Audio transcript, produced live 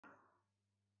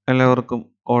എല്ലാവർക്കും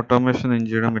ഓട്ടോമേഷൻ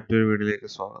എൻജിയുടെ മറ്റൊരു വീഡിയോയിലേക്ക്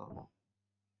സ്വാഗതം.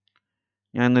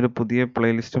 ഞാൻ ഇന്നൊരു പുതിയ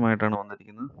പ്ലേലിസ്റ്റുമായിട്ടാണ്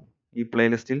വന്നിരിക്കുന്നത്. ഈ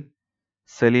പ്ലേലിസ്റ്റിൽ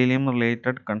സെലീനിയം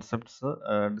റിലേറ്റഡ് കൺസെപ്റ്റ്സ്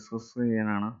ഡിസ്കസ്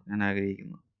ചെയ്യാനാണ് ഞാൻ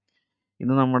ആഗ്രഹിക്കുന്നത്.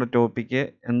 ഇന്ന് നമ്മുടെ ടോപ്പിക്ക്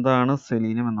എന്താണ്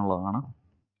സെലീനിയം എന്നുള്ളതാണ്.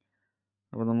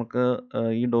 അപ്പോൾ നമുക്ക്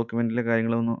ഈ ഡോക്യുമെൻറ്റിലെ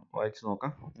കാര്യങ്ങളൊന്ന് വായിച്ചു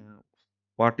നോക്കാം.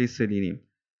 What is selenium?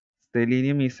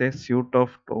 Selenium is A suite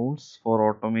of tools four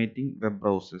ഓട്ടോമേറ്റിംഗ് web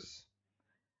browsers.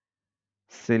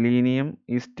 Selenium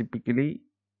is typically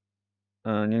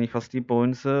ഞാൻ ഈ ഫസ്റ്റ് ഈ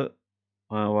പോയിന്റ്സ്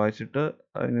വായിച്ചിട്ട്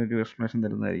അതിനൊരു എക്സ്പ്ലനേഷൻ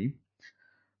തരുന്നതായിരിക്കും.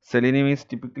 Selenium is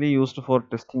typically used for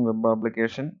testing web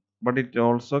application, but it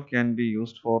also can be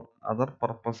used for other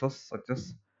purposes such as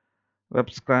web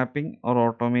scraping or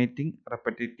automating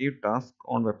repetitive tasks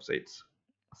on websites.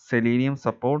 Selenium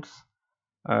supports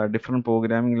different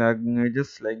programming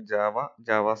languages like Java,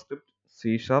 JavaScript,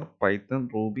 C#, Python,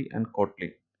 Ruby, and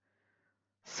Kotlin.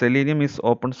 Selenium is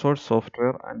open source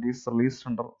software and is released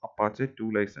under Apache 2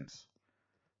 license.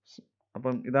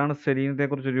 അപ്പം ഇതാണ് സെലീനിയത്തെ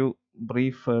കുറിച്ചൊരു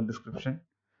brief description.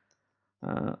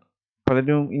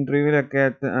 പലരും ഇൻ്റർവ്യൂവിലൊക്കെ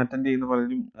attend ചെയ്യുന്ന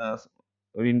പലരും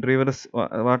ഒരു interviewer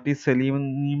what is selenium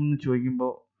എന്ന്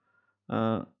ചോദിക്കുമ്പോൾ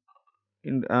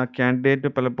ആ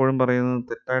കാൻഡിഡേറ്റ് പലപ്പോഴും പറയുന്നത്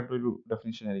തെറ്റായിട്ടൊരു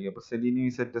ഡെഫിനിഷൻ ആയിരിക്കും. അപ്പോൾ selenium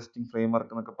is A testing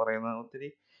framework എന്നൊക്കെ പറയുന്ന ഒത്തിരി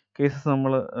കേസസ്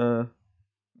നമ്മൾ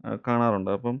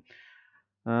കാണാറുണ്ട്. അപ്പം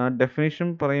ഡെഫിനിഷൻ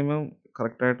പറയുമ്പോൾ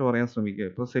കറക്റ്റായിട്ട് പറയാൻ ശ്രമിക്കുക.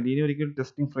 ഇപ്പോൾ സെലീനിയം ഒരിക്കലും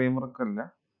ടെസ്റ്റിംഗ് ഫ്രെയിംവർക്ക് അല്ല,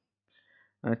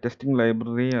 ടെസ്റ്റിംഗ്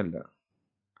ലൈബ്രറിയും അല്ല.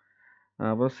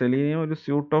 അപ്പോൾ സെലീനിയം ഒരു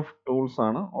സ്യൂട്ട് ഓഫ് ടൂൾസ്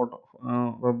ആണ്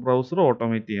വെബ് ബ്രൗസർ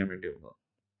ഓട്ടോമേറ്റ് ചെയ്യാൻ വേണ്ടിയുള്ളത്.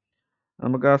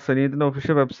 നമുക്ക് ആ സെലീനിയത്തിൻ്റെ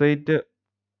ഒഫീഷ്യൽ വെബ്സൈറ്റ്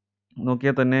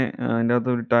നോക്കിയാൽ തന്നെ അതിൻ്റെ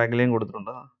അകത്ത് ഒരു ടാഗ് ലൈൻ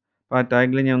കൊടുത്തിട്ടുണ്ട്. അപ്പോൾ ആ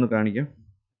ടാഗ് ലൈൻ ഞാൻ ഒന്ന് കാണിക്കാം.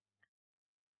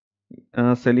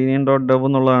 selenium.dev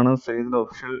എന്നുള്ളതാണ് സെലീനിയത്തിൻ്റെ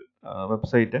ഒഫീഷ്യൽ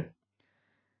വെബ്സൈറ്റ്.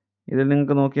 ഇതിൽ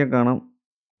നിങ്ങൾക്ക് നോക്കിയാൽ കാണാം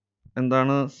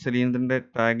എന്താണ് സെലീനിയത്തിൻ്റെ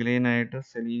ടാഗ് ലൈനായിട്ട്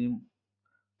സെലീനിയം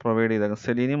പ്രൊവൈഡ് ചെയ്തേക്കുന്നത്.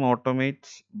 Selenium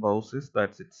ഓട്ടോമേറ്റ്സ് browsers,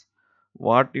 that's it's.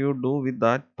 What you do with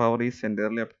that power is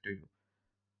entirely up to you.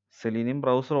 Selenium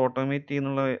browser automate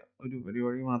ചെയ്യുന്നുള്ള ഒരു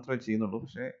പരിപാടി മാത്രമേ ചെയ്യുന്നുള്ളൂ.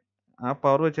 പക്ഷേ ആ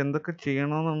പവർ വെച്ച് എന്തൊക്കെ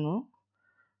ചെയ്യണമെന്നൊന്ന്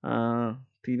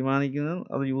തീരുമാനിക്കുന്നത്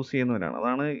അത് യൂസ് ചെയ്യുന്നവരാണ്.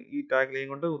 അതാണ് ഈ ടാഗ് ലൈൻ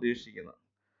കൊണ്ട് ഉദ്ദേശിക്കുന്നത്.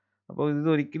 അപ്പോൾ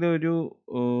ഇത് ഒരിക്കലും ഒരു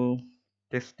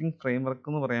ടെസ്റ്റിംഗ് ഫ്രെയിംവർക്ക്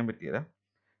എന്ന് പറയാൻ പറ്റില്ല.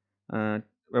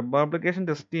 വെബ് ആപ്ലിക്കേഷൻ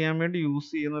ടെസ്റ്റ് ചെയ്യാൻ വേണ്ടി യൂസ്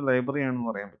ചെയ്യുന്ന ലൈബ്രറി ആണെന്ന്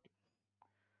പറയാൻ പറ്റും.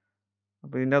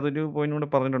 അപ്പോൾ ഇതിൻ്റെ അതൊരു പോയിന്റ് കൂടെ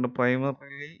പറഞ്ഞിട്ടുണ്ട്.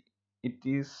 Primarily it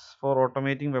is four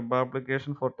ഓട്ടോമേറ്റിംഗ് web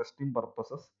application for testing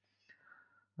purposes.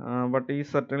 But is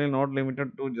certainly not limited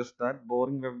to just that.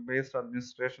 Boring web-based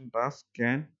administration tasks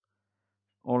can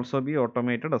also be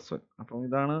automated as well. അപ്പോൾ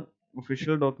ഇതാണ്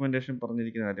ഒഫീഷ്യൽ ഡോക്യുമെൻറ്റേഷൻ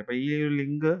പറഞ്ഞിരിക്കുന്ന കാര്യം. അപ്പോൾ ഈ ഒരു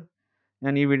ലിങ്ക്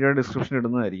ഞാൻ ഈ വീഡിയോയുടെ ഡിസ്ക്രിപ്ഷനിൽ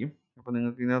ഇടുന്നതായിരിക്കും. അപ്പോൾ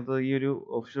നിങ്ങൾക്ക് ഇതിനകത്ത് ഈ ഒരു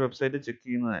ഒഫീഷ്യൽ വെബ്സൈറ്റ് ചെക്ക്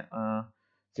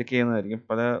ചെയ്യുന്നതായിരിക്കും.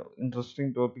 പല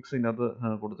ഇൻട്രസ്റ്റിംഗ് ടോപ്പിക്സ്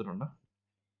ഇതിനകത്ത് കൊടുത്തിട്ടുണ്ട്.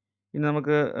 ഇനി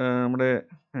നമുക്ക് നമ്മുടെ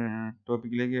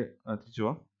ടോപ്പിക്കിലേക്ക് തിരിച്ചു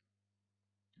പോവാം.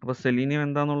 അപ്പോൾ സെലീനിയം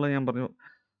എന്താണെന്നുള്ളത് ഞാൻ പറഞ്ഞു,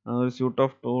 ഒരു സ്യൂട്ട്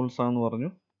ഓഫ് ടൂൾസ് ആണെന്ന് പറഞ്ഞു.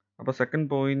 അപ്പോൾ second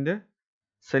point,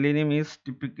 selenium is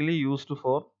typically used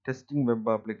for testing web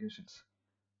applications.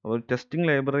 ഒരു ടെസ്റ്റിംഗ്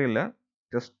ലൈബ്രറി അല്ല,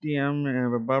 ടെസ്റ്റ് ചെയ്യാൻ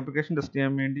വെബ് ആപ്ലിക്കേഷൻ ടെസ്റ്റ്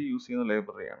ചെയ്യാൻ വേണ്ടി യൂസ് ചെയ്യുന്ന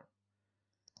ലൈബ്രറിയാണ്.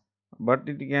 But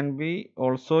it can be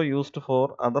also used for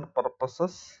other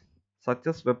purposes such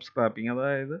as web scrapping.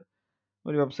 അതായത്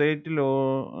ഒരു വെബ്സൈറ്റിൽ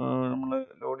നമ്മൾ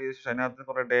ലോഡ് ചെയ്ത ശേഷം അതിനകത്ത്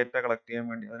കുറേ ഡേറ്റ കളക്ട് ചെയ്യാൻ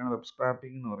വേണ്ടി, അതാണ് വെബ്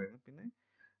സ്ക്രാപ്പിംഗ് എന്ന് പറയുന്നത്. പിന്നെ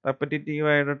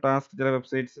റെപ്പറ്റേറ്റീവായിട്ട് ടാസ്ക് ചില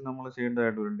വെബ്സൈറ്റ്സ് നമ്മൾ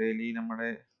ചെയ്യേണ്ടതായിട്ട് വരും. ഡെയിലി നമ്മുടെ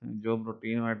ജോബ്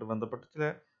റൊട്ടീനുമായിട്ട് ബന്ധപ്പെട്ട് ചില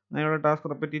അങ്ങനെയുള്ള ടാസ്ക്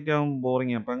റെപ്പറ്റേറ്റീവ് ആകും,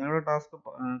 ബോറിങ്. അപ്പോൾ അങ്ങനെയുള്ള ടാസ്ക്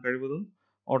കഴിവതും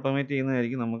ഓട്ടോമേറ്റ്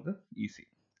ചെയ്യുന്നതായിരിക്കും നമുക്ക് ഈസി.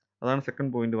 അതാണ്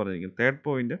സെക്കൻഡ് പോയിന്റ് പറഞ്ഞിരിക്കുന്നത്. Third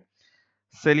point,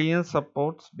 selenium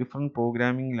supports different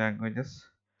programming languages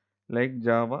like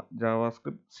Java,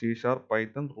 JavaScript, C#,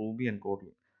 Python, Ruby and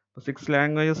കോട്ലിൻ. അപ്പോൾ 6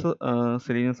 ലാംഗ്വേജസ്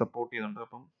സെലീനിയം സപ്പോർട്ട് ചെയ്യുന്നുണ്ട്.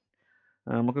 അപ്പം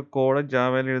നമുക്ക് കോഡ്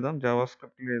ജാവയിൽ എഴുതാം,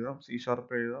 ജാവാസ്ക്രിപ്റ്റിൽ എഴുതാം, C#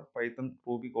 എഴുതാം, പൈത്തൺ,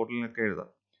 റൂബി, കോട്ലിനൊക്കെ എഴുതാം.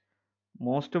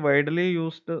 Most widely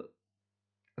used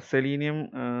selenium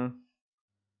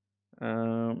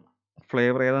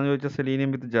flavour ഏതാണെന്ന് ചോദിച്ചാൽ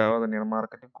സെലീനിയം വിത്ത് ജാവ തന്നെയാണ്.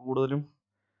 മാർക്കറ്റിൽ കൂടുതലും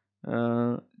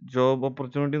ജോബ്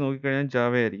ഓപ്പർച്യൂണിറ്റി നോക്കിക്കഴിഞ്ഞാൽ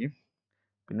ജാവ ആയിരിക്കും.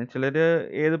 പിന്നെ ചിലർ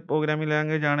ഏത് പ്രോഗ്രാമിംഗ്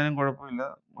ലാംഗ്വേജ് ആണെങ്കിലും കുഴപ്പമില്ല,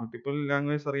 മൾട്ടിപ്പിൾ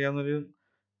ലാംഗ്വേജ് അറിയാവുന്നൊരു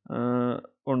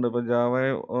ഉണ്ട്. ഇപ്പോൾ ജാവ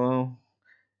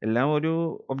എല്ലാം ഒരു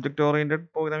ഒബ്ജക്റ്റ് ഓറിയൻറ്റഡ്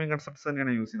പ്രോഗ്രാമിംഗ് കൺസെപ്റ്റ്സ്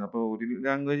തന്നെയാണ് യൂസ് ചെയ്യുന്നത്. അപ്പോൾ ഒരു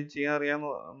ലാംഗ്വേജ് ചെയ്യാൻ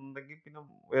അറിയാമെന്നുണ്ടെങ്കിൽ പിന്നെ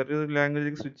വേറൊരു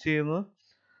ലാംഗ്വേജിലേക്ക് സ്വിച്ച് ചെയ്യുന്നത്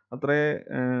അത്രേ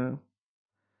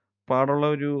പാടുള്ള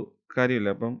ഒരു കാര്യമില്ല.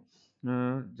 അപ്പം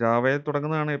ജാവയിൽ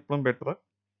തുടങ്ങുന്നതാണ് എപ്പോഴും ബെറ്റർ.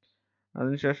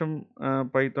 അതിനുശേഷം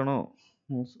പൈത്തണോ,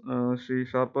 C#,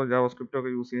 ജാവാസ്ക്രിപ്റ്റോ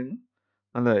ഒക്കെ യൂസ് ചെയ്യുന്നത്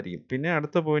നല്ലതായിരിക്കും. പിന്നെ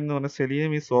അടുത്ത പോയിന്റ് എന്ന് പറഞ്ഞാൽ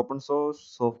selenium is open source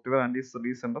software and is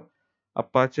release under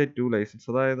Apache 2 licence.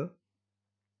 അതായത്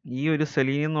ഈ ഒരു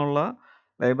സെലീനിയം എന്നുള്ള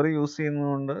ലൈബ്രറി യൂസ്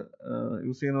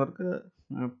ചെയ്യുന്നവർക്ക്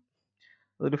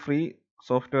അതൊരു ഫ്രീ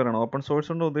സോഫ്റ്റ്വെയർ ആണ്. ഓപ്പൺ സോഴ്സ്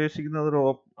കൊണ്ട് ഉദ്ദേശിക്കുന്നത് ഒരു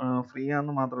ഫ്രീ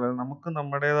ആണെന്ന് മാത്രമല്ല, നമുക്ക്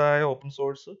നമ്മുടേതായ ഓപ്പൺ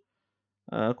സോഴ്സ്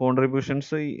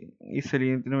കോൺട്രിബ്യൂഷൻസ് ഈ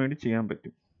സെലീനിയത്തിന് വേണ്ടി ചെയ്യാൻ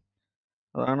പറ്റും.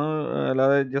 അതാണ്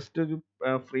അല്ലാതെ ജസ്റ്റ് ഒരു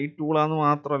ഫ്രീ ടൂളാന്ന്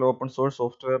മാത്രമല്ല ഓപ്പൺ സോഴ്സ്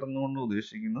സോഫ്റ്റ്വെയർ എന്നുകൊണ്ട്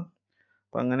ഉദ്ദേശിക്കുന്നത്.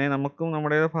 അപ്പം അങ്ങനെ നമുക്കും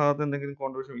നമ്മുടെ ഭാഗത്ത് എന്തെങ്കിലും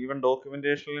കോൺട്രിബ്യൂഷൻ, ഈവൻ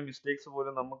ഡോക്യുമെൻറ്റേഷനിലെ മിസ്റ്റേക്സ്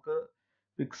പോലും നമുക്ക്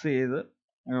ഫിക്സ് ചെയ്ത്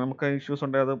നമുക്ക് ഇഷ്യൂസ്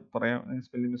ഉണ്ടെങ്കിൽ അത് പറയാം,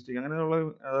 സ്പെല്ലിംഗ് മിസ്റ്റേക്ക് അങ്ങനെയുള്ള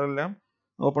അതെല്ലാം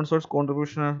ഓപ്പൺ സോഴ്സ്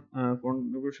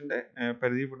കോൺട്രിബ്യൂഷൻ്റെ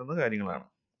പരിധിപ്പെടുന്ന കാര്യങ്ങളാണ്.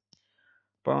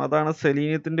 അപ്പോൾ അതാണ്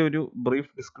സെലീനിയത്തിൻ്റെ ഒരു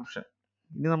ബ്രീഫ് ഡിസ്ക്രിപ്ഷൻ.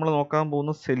 ഇനി നമ്മൾ നോക്കാൻ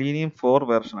പോകുന്നത് സെലീനിയം 4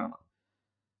 വേർഷനാണ്.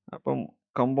 അപ്പം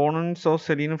components of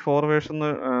selenium 4 version,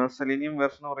 selenium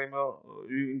version എന്ന് പറയുമ്പോൾ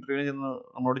ഒരു ഇൻ്റർവ്യൂവിന് ചെന്ന്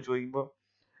നമ്മളോട് ചോദിക്കുമ്പോൾ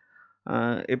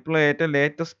ഇപ്പോൾ ഏറ്റവും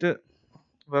ലേറ്റസ്റ്റ്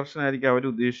വെർഷൻ ആയിരിക്കും അവർ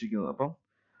ഉദ്ദേശിക്കുന്നത്. അപ്പം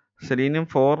സെലീനിയം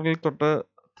 4 തൊട്ട്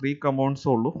 3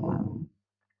 കമ്പോണൻസും ഉള്ളൂ.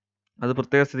 അത്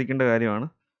പ്രത്യേകം ശ്രദ്ധിക്കേണ്ട കാര്യമാണ്.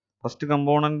 ഫസ്റ്റ്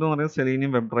കമ്പോണൻ്റ് എന്ന് പറയുന്നത്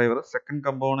selenium web driver, second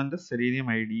component selenium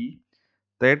IDE,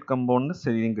 third component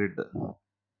selenium grid.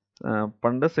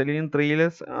 പണ്ട് സെലീനിയം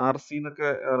 3 RC എന്നൊക്കെ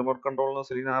റിമോട്ട് കൺട്രോളിന്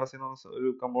സെലീനിയം RC എന്ന് പറഞ്ഞ ഒരു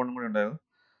കമ്പോണൻ്റ് കൂടി ഉണ്ടായിരുന്നു.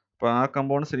 അപ്പോൾ ആ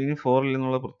കമ്പോണൻ്റ് സെലീനിയം 4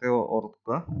 എന്നുള്ളത് പ്രത്യേകം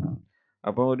ഓർക്കുക.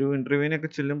 അപ്പോൾ ഒരു ഇൻ്റർവ്യൂവിനൊക്കെ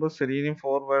ചെല്ലുമ്പോൾ സെലീനിയം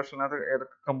 4 വേർഷനകത്ത്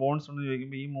ഏതൊക്കെ കമ്പോണൻസ് ഉണ്ടെന്ന്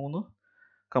ചോദിക്കുമ്പോൾ ഈ 3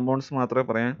 കമ്പോണൻസ് മാത്രമേ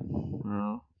പറയാൻ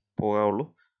പോകാവുള്ളൂ.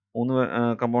 3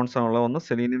 കമ്പോണൻസ് ആണുള്ളത്. ഒന്ന്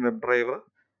സെലീനിയം വെബ് ഡ്രൈവർ,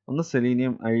 ഒന്ന്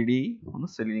സെലീനിയം IDE, ഒന്ന്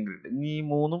സെലീനിയം ഗ്രിഡ്. ഇനി ഈ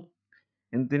 3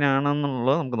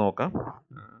 എന്തിനാണെന്നുള്ളത് നമുക്ക് നോക്കാം.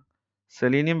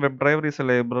 Selenium WebDriver is a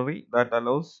library that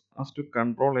allows us to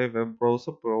control a web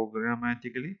browser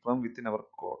programmatically from within our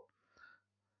code.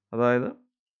 അതായത്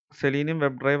സെലീനിയം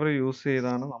വെബ് ഡ്രൈവർ യൂസ്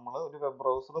ചെയ്താണ് നമ്മൾ ഒരു web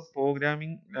browser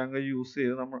programming language use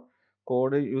ചെയ്ത് നമ്മൾ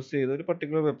കോഡ് യൂസ് ചെയ്ത് ഒരു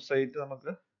പർട്ടിക്കുലർ വെബ്സൈറ്റ്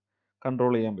നമുക്ക്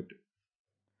control ചെയ്യാൻ പറ്റും.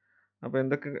 അപ്പോൾ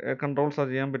എന്തൊക്കെ കൺട്രോൾസ്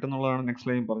ചെയ്യാൻ പറ്റും എന്നുള്ളതാണ് നെക്സ്റ്റ്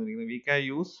ലൈൻ പറഞ്ഞിരിക്കുന്നത്. We can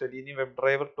use selenium web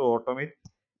driver to automate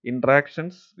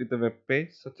interactions with the web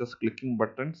page such as clicking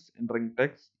buttons, entering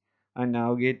text and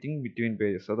navigating between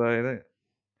pages. അതായത്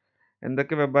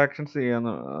എന്തൊക്കെ വെബ് ആക്ഷൻസ്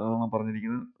ചെയ്യാമെന്നാണ്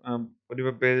പറഞ്ഞിരിക്കുന്നത്. ഒരു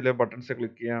വെബ് പേജിലെ ബട്ടൺസ്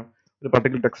ക്ലിക്ക് ചെയ്യാം, ഒരു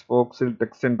പർട്ടിക്കുലർ ടെക്സ്റ്റ് ബോക്സിൽ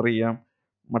ടെക്സ്റ്റ് എൻ്റർ ചെയ്യാം,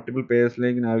 മൾട്ടിപ്പിൾ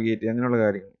പേജസിലേക്ക് നാവിഗേറ്റ് ചെയ്യാം, അങ്ങനെയുള്ള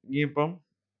കാര്യങ്ങൾ. ഇനിയിപ്പം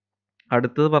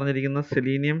അടുത്തത് പറഞ്ഞിരിക്കുന്ന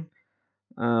selenium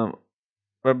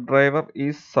web driver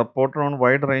is supported on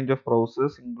wide range of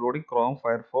browsers including Chrome,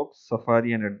 Firefox,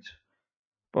 safari and edge.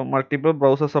 ഇപ്പോൾ multiple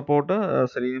browser support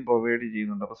selenium provide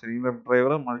ചെയ്യുന്നുണ്ട്. അപ്പോൾ selenium web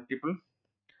driver multiple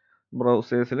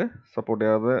ബ്രൗസേഴ്സിൽ support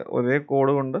ചെയ്യാതെ ഒരേ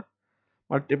കോഡ് കൊണ്ട്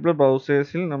മൾട്ടിപ്പിൾ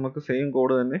ബ്രൗസേഴ്സിൽ നമുക്ക് സെയിം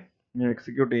കോഡ് തന്നെ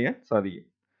എക്സിക്യൂട്ട് ചെയ്യാൻ സാധിക്കും.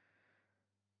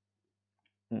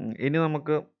 ഇനി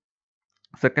നമുക്ക്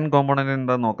സെക്കൻഡ് കോമ്പോണൻ്റ്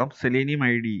എന്താണെന്ന് നോക്കാം. Selenium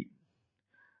IDE.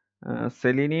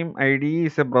 Selenium IDE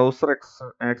is a browser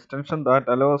extension that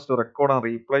allows us to record and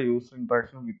replay user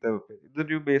interaction with a web page.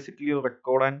 ഇതൊരു ബേസിക്കലി ഒരു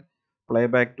റെക്കോർഡ് ആൻഡ് പ്ലേ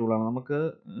ബാക്ക് ടൂളാണ്. നമുക്ക്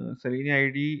സെലീനിയം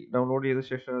IDE ഡൗൺലോഡ് ചെയ്ത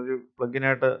ശേഷം ഒരു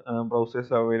പ്ലഗിനായിട്ട്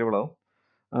browsers available ആവും.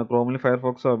 ക്രോമിൽ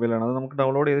Firefox available ആണ്. അത് നമുക്ക്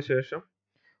ഡൗൺലോഡ് ചെയ്ത ശേഷം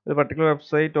ഒരു പർട്ടിക്കുലർ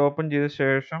വെബ്സൈറ്റ് ഓപ്പൺ ചെയ്ത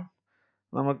ശേഷം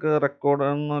നമുക്ക് റെക്കോർഡ്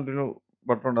എന്നൊരു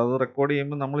ബട്ടൺ ഉണ്ട്. അത് റെക്കോർഡ്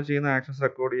ചെയ്യുമ്പോൾ നമ്മൾ ചെയ്യുന്ന ആക്ഷൻസ്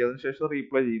റെക്കോർഡ് ചെയ്യും, അതിനുശേഷം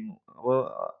റീപ്ലേ ചെയ്യുന്നു. അപ്പോൾ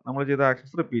നമ്മൾ ചെയ്ത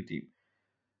ആക്ഷൻസ് റിപ്പീറ്റ് ചെയ്യും.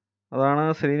 അതാണ്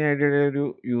സെലീനിയം IDEയുടെ ഒരു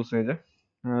usage.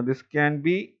 This can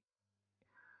be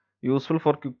useful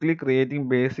for quickly creating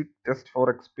basic test for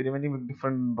എക്സ്പെരിമെൻറ്റിംഗ് with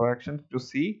different interactions to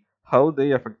see how they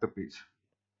effect the page.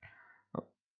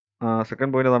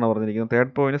 Second point അതാണ് പറഞ്ഞിരിക്കുന്നത്.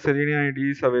 Third point selenium IDE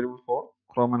is available for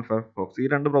Chrome and Firefox. ഈ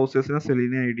രണ്ട് ബ്രൗസേഴ്സിന്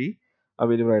selenium IDE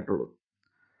available ആയിട്ടുള്ളത്.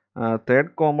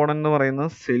 Third component എന്ന്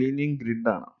പറയുന്നത് selenium grid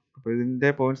ആണ്. അപ്പോൾ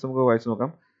ഇതിൻ്റെ പോയിന്റ്സ് നമുക്ക് വായിച്ചു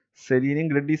നോക്കാം. Selenium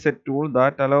Grid is a tool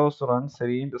that allows to run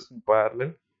Selenium tests in parallel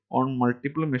on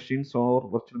multiple machines or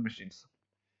virtual machines.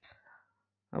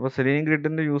 അപ്പോൾ സെലീനിയം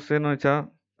ഗ്രിഡിൻ്റെ യൂസ് എന്ന് വെച്ചാൽ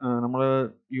നമ്മൾ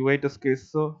UI test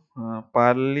case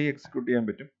parallelly execute ചെയ്യാൻ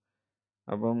പറ്റും.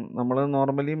 അപ്പം നമ്മൾ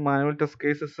നോർമലി മാനുവൽ ടെസ്റ്റ്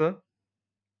കേസസ്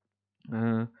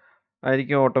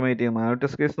ആയിരിക്കും ഓട്ടോമേറ്റ് ചെയ്യുന്നത്. മാനുവൽ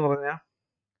ടെസ്റ്റ് കേസ് എന്ന് പറഞ്ഞാൽ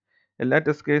എല്ലാ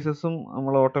ടെസ്റ്റ് കേസസും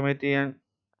നമ്മൾ ഓട്ടോമേറ്റ് ചെയ്യാൻ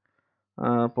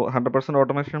 100%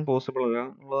 ഓട്ടോമേഷൻ പോസിബിൾ അല്ല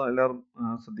എന്നുള്ളത് എല്ലാവരും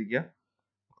ശ്രദ്ധിക്കുക.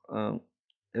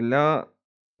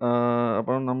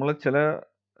 അപ്പം നമ്മൾ ചില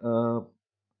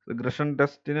റിഗ്രഷൻ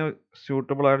ടെസ്റ്റിന്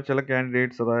സ്യൂട്ടബിൾ ആയിട്ട് ചില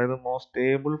കാൻഡിഡേറ്റ്സ്, അതായത് മോസ്റ്റ്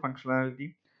സ്റ്റേബിൾ ഫങ്ഷണാലിറ്റി,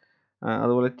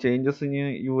 അതുപോലെ ചേഞ്ചസ് ഇനി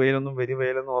UIയിലൊന്നും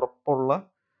വരികയില്ലെന്ന് ഉറപ്പുള്ള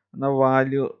എന്നാൽ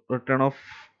വാല്യൂ റിട്ടേൺ ഓഫ്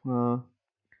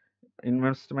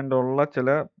ഇൻവെസ്റ്റ്മെൻ്റ് ഉള്ള ചില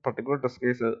പർട്ടിക്കുലർ ടെസ്റ്റ്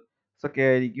കേസസ് ഒക്കെ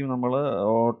ആയിരിക്കും നമ്മൾ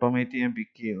ഓട്ടോമേറ്റ് ചെയ്യാൻ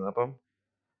പിക്ക് ചെയ്യുന്നത്. അപ്പം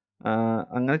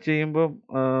അങ്ങനെ ചെയ്യുമ്പോൾ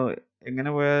എങ്ങനെ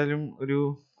പോയാലും ഒരു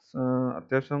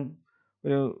അത്യാവശ്യം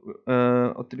ഒരു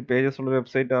ഒത്തിരി പേജസ് ഉള്ള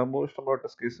വെബ്സൈറ്റ് ആകുമ്പോൾ ഇഷ്ടംപോലെ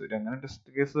ടെസ്റ്റ് കേസ് വരും. അങ്ങനെ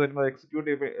ടെസ്റ്റ് കേസ് വരുമ്പോൾ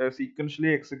സീക്വൻഷ്യലി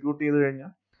എക്സിക്യൂട്ട് ചെയ്ത്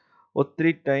കഴിഞ്ഞാൽ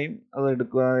ഒത്തിരി ടൈം അത്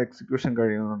എടുക്കുക, എക്സിക്യൂഷൻ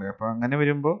കഴിയുന്നുണ്ട്. അപ്പോൾ അങ്ങനെ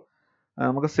വരുമ്പോൾ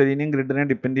നമുക്ക് സെലീനിയം ഗ്രിഡിനെ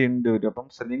ഡിപ്പെൻഡ് ചെയ്യേണ്ടി വരും. അപ്പം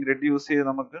സെലീനിയം ഗ്രിഡ് യൂസ് ചെയ്ത്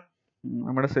നമുക്ക്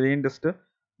നമ്മുടെ സെലീനിയം ടെസ്റ്റ്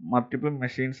മൾട്ടിപ്പിൾ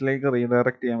മെഷീൻസിലേക്ക്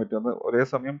റീഡയറക്റ്റ് ചെയ്യാൻ പറ്റും. അത് ഒരേ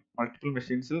സമയം മൾട്ടിപ്പിൾ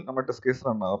മെഷീൻസിൽ നമ്മുടെ ടെസ്റ്റ് കേസ്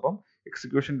റൺ ആകും. അപ്പം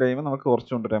എക്സിക്യൂഷൻ ടൈം നമുക്ക്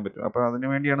കുറച്ച് കൊണ്ടുവരാൻ പറ്റും. അപ്പോൾ അതിനു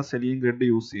വേണ്ടിയാണ് സെലീൻ ഗ്രിഡ്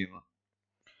യൂസ് ചെയ്യുന്നത്.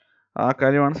 ആ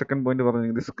കാര്യമാണ് സെക്കൻഡ് പോയിന്റ്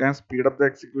പറഞ്ഞത്. This can speed up the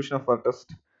execution of a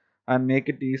test and make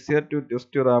it easier to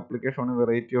test your application on A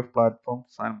variety of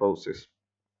platforms and browsers.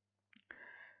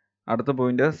 അടുത്ത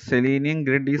point, selenium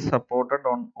grid is supported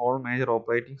on all major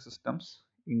operating systems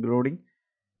including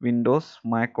Windows,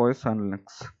 Mac OS and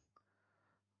Linux.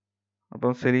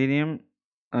 അപ്പോൾ selenium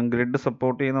grid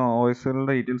support ചെയ്യുന്ന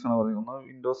OSകളുടെ details ആണ് പറയുന്നത്.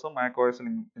 Windows, Mac OS,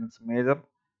 Linux major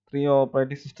 3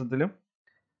 operating സിസ്റ്റത്തിലും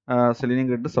selenium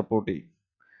grid support ചെയ്യും.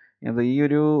 അത് ഈ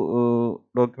ഒരു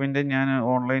ഡോക്യുമെൻ്റ് ഞാൻ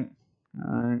ഓൺലൈൻ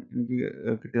എനിക്ക്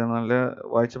കിട്ടിയത്, നല്ല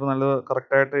വായിച്ചപ്പോൾ നല്ല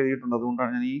കറക്റ്റായിട്ട് എഴുതിയിട്ടുണ്ട്.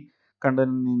 അതുകൊണ്ടാണ് ഞാൻ ഈ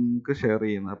കണ്ടന്റ് നിങ്ങൾക്ക് ഷെയർ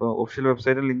ചെയ്യുന്നത്. അപ്പോൾ ഒഫീഷ്യൽ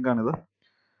വെബ്സൈറ്റ് ലിങ്കാണിത്.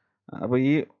 അപ്പോൾ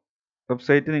ഈ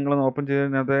വെബ്സൈറ്റ് നിങ്ങളൊന്ന് ഓപ്പൺ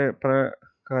ചെയ്തതിനകത്തെ പല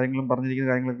കാര്യങ്ങളും പറഞ്ഞിരിക്കുന്ന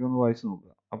കാര്യങ്ങളൊക്കെ ഒന്ന് വായിച്ചു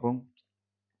നോക്കുക. അപ്പം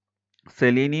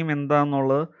സെലീനിയം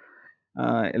എന്താണെന്നുള്ളത്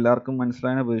എല്ലാവർക്കും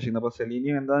മനസ്സിലാകാൻ പ്രതീക്ഷിക്കുന്നത്. അപ്പോൾ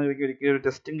സെലീനിയം എന്താണെന്ന് ചോദിക്കുക, ഒരിക്കലും ഒരു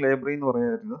ടെസ്റ്റിംഗ് ലൈബ്രറി എന്ന്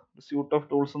പറയരുത്, സ്യൂട്ട് ഓഫ്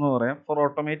ടൂൾസ് എന്ന് പറയാം ഫോർ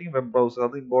ഓട്ടോമേറ്റിംഗ് വെബ് ബ്രൗസർ.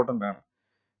 അത് ഇമ്പോർട്ടൻ്റ് ആണ്.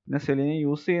 പിന്നെ സെലീനിയം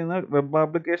യൂസ് ചെയ്യുന്ന വെബ്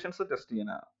ആപ്ലിക്കേഷൻസ് ടെസ്റ്റ്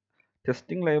ചെയ്യാനാണ്.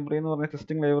 ടെസ്റ്റിംഗ് ലൈബ്രറി എന്ന് പറഞ്ഞാൽ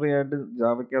ടെസ്റ്റിംഗ് ലൈബ്രറി ആയിട്ട്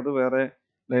ജാവയ്ക്കകത്ത് വേറെ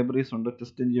ലൈബ്രറീസ് ഉണ്ട്,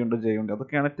 ടെസ്റ്റ് എൻജിൻ ഉണ്ട്, ജെ ഉണ്ട്.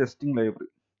 അതൊക്കെയാണ് ടെസ്റ്റിംഗ് ലൈബ്രറി.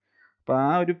 അപ്പോൾ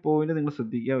ആ ഒരു പോയിന്റ് നിങ്ങൾ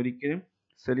ശ്രദ്ധിക്കുക. ഒരിക്കലും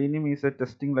selenium is A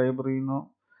testing library എന്നോ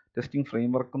ടെസ്റ്റിംഗ്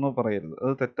ഫ്രെയിംവർക്ക് എന്നോ പറയരുത്.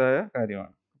 അത് തെറ്റായ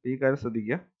കാര്യമാണ്. അപ്പോൾ ഈ കാര്യം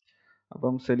ശ്രദ്ധിക്കുക.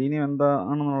 അപ്പം സെലീനിയം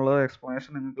എന്താണെന്നുള്ള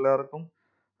എക്സ്പ്ലനേഷൻ നിങ്ങൾക്ക് എല്ലാവർക്കും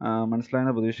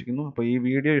മനസ്സിലായെന്ന് പ്രതീക്ഷിക്കുന്നു. അപ്പോൾ ഈ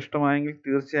വീഡിയോ ഇഷ്ടമായെങ്കിൽ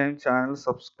തീർച്ചയായും ചാനൽ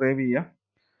സബ്സ്ക്രൈബ് ചെയ്യുക.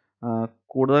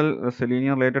 കൂടുതൽ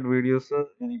സെലീനിയം റിലേറ്റഡ് വീഡിയോസ്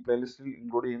ഞാൻ ഈ പ്ലേലിസ്റ്റിൽ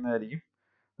ഇൻക്ലൂഡ് ചെയ്യുന്നതായിരിക്കും.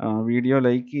 വീഡിയോ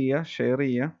ലൈക്ക് ചെയ്യുക, ഷെയർ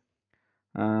ചെയ്യുക,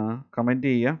 കമൻറ്റ്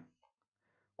ചെയ്യുക.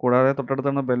 കൂടാതെ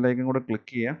തൊട്ടടുത്തുള്ള ബെല്ലൈക്കൺ കൂടെ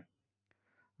ക്ലിക്ക് ചെയ്യുക.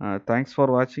 Thanks for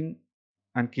watching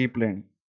and keep learning.